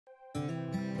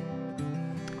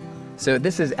So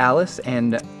this is Alice,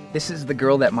 and this is the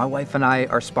girl that my wife and I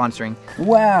are sponsoring.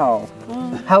 Wow.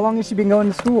 How long has she been going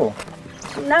to school?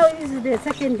 Now is the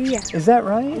second year. Is that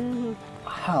right?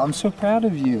 Wow, I'm so proud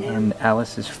of you. And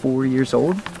Alice is 4 years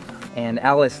old. And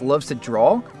Alice loves to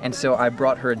draw, and so I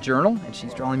brought her a journal, and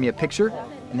she's drawing me a picture.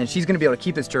 And then she's gonna be able to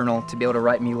keep this journal to be able to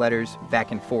write me letters back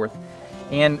and forth.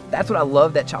 And that's what I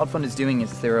love that ChildFund is doing,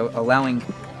 is they're allowing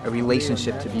a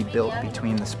relationship to be built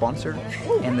between the sponsor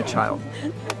and the child.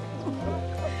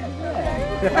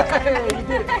 You did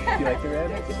it. You like the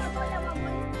rabbits?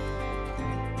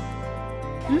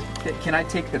 Can I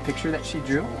take the picture that she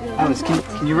drew? Alice,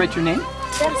 can you write your name?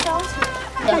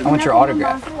 I I want your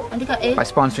autograph. By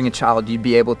sponsoring a child, you'd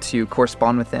be able to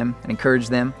correspond with them and encourage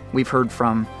them. We've heard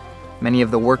from many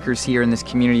of the workers here in this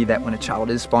community that when a child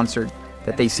is sponsored,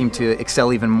 that they seem to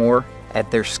excel even more at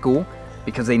their school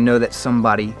because they know that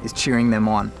somebody is cheering them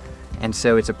on. And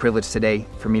so it's a privilege today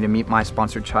for me to meet my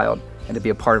sponsored child and to be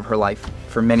a part of her life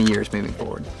for many years moving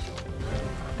forward.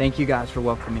 Thank you guys for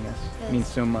welcoming us. It means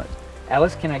so much.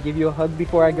 Alice, can I give you a hug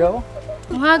before I go?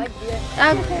 Hug.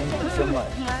 Thank you so much.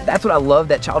 That's what I love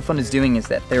that ChildFund is doing, is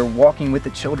that they're walking with the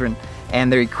children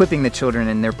and they're equipping the children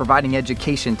and they're providing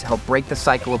education to help break the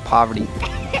cycle of poverty